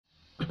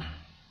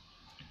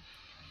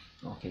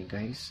Okay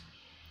guys,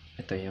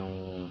 ito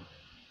yung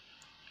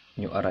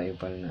new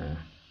arrival na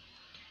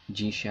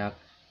Gshock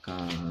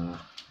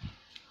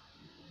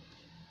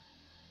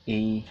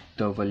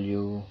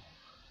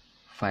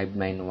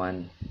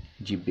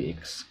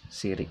AW-591GBX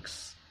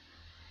series.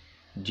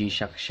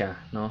 Gshock siya,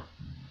 no?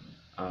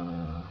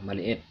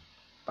 Maliit,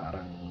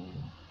 parang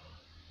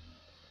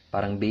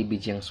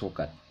baby diyang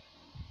sukat.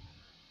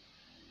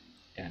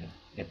 Yan,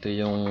 ito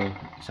yung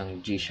isang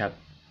Gshock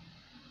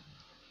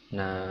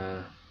na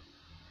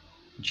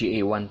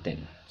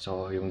GA-110.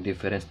 So, yung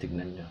difference,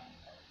 tignan nyo.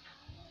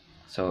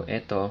 So,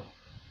 ito,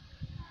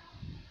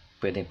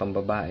 pwedeng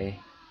pambabae,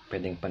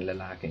 pwedeng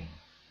panlalaki.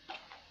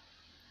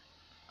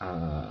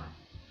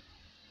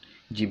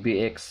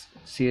 GBX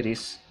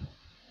series,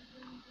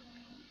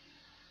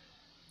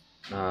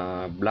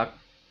 black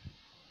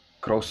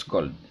cross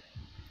gold.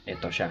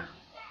 Ito siya.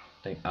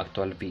 Ito yung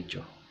actual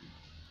video.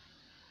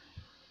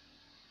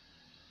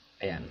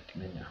 Ayan,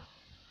 tignan nyo.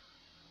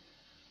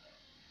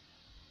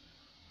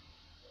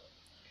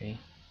 Okay.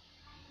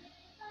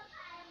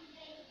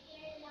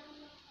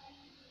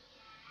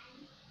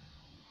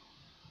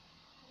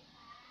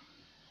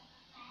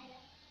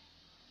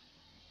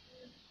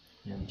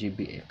 Yan,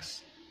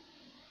 GBX.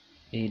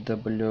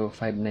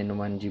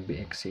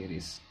 AW-591GBX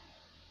series.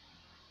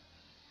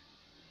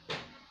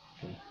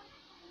 Okay.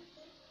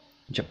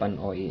 Japan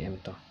OEM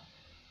to.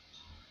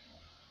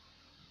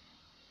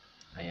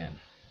 Ayan.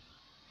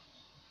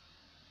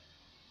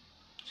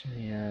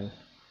 Serial.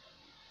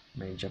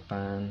 May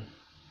Japan.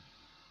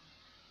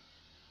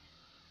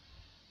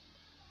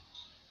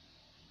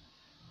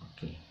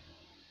 Okay.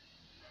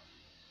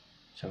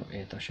 So,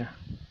 ito siya.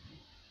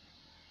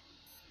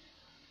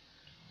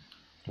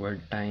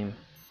 World time.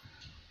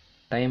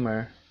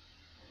 Timer.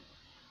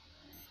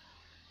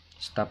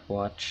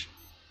 Stopwatch.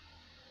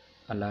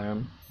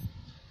 Alarm.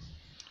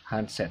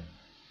 Handset.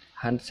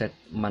 Handset,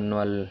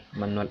 manual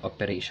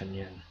operation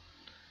yan.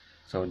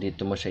 So,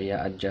 dito mo siya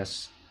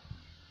i-adjust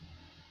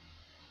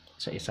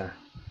sa isa.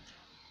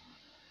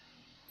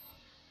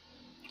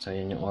 So,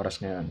 yun yung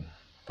oras ngayon.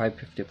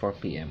 5:54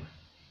 PM.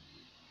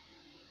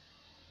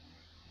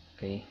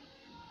 Okay.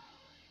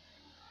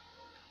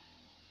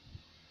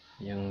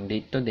 Yung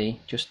date today,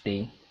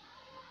 Tuesday.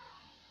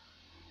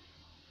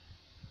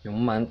 Yung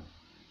month,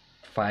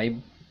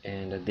 5.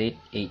 And the date,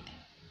 8.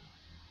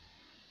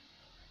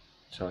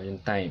 So,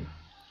 yung time.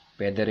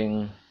 Pwede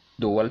ring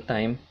dual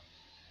time,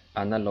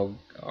 analog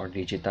or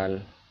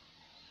digital.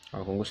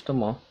 O kung gusto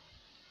mo,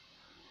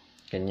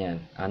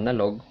 ganyan,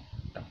 analog,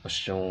 tapos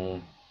yung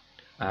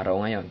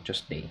araw ngayon,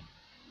 Tuesday.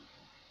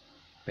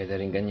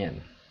 Pwede rin ganyan.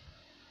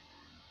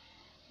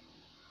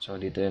 So,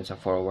 dito yun sa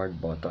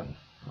forward button.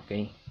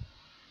 Okay?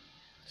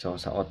 So,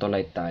 sa auto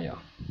light tayo.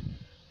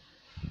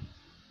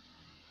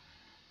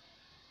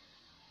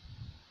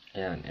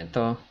 Ayan,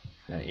 ito.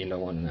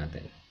 Ilaw muna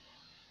natin.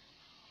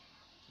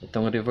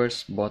 Itong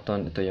reverse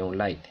button, ito yung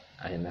light.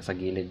 Ayan, nasa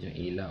gilid yung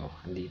ilaw.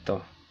 Dito.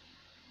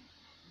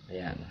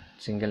 Ayan,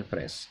 single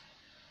press.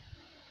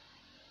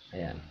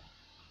 Ayan.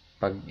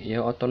 Pag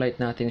i-auto light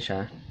natin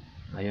siya,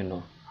 ayun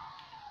no,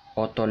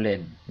 auto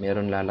LED.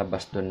 Meron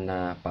lalabas dun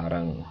na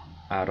parang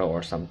arrow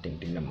or something.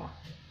 Tingnan mo.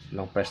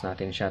 Long press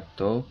natin siya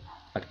to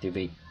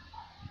activate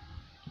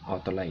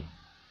auto light.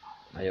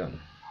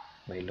 Ayun.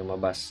 May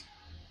lumabas.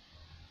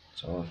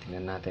 So,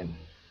 tingnan natin.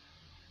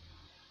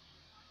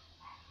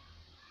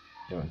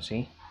 Yun,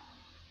 see?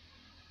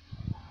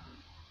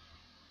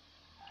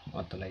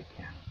 Auto light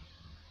niya.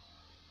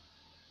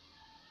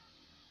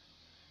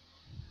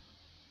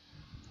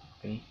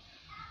 Okay.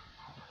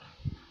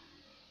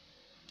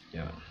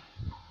 Yun.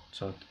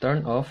 So,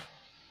 turn off.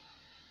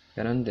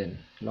 Ganun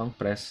din. Long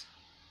press.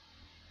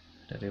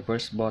 The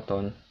reverse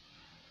button.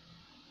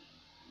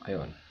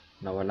 Ayun.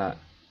 Nawala.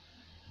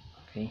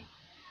 Okay.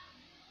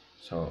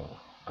 So,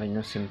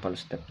 ayun yung simple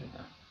step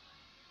nila.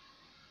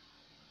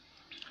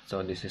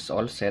 So, this is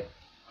all set.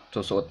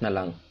 Susuot na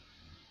lang.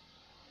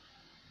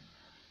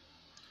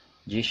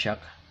 Gshock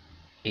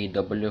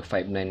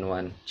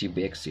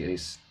AW-591GBX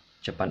series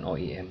Japan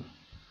OEM.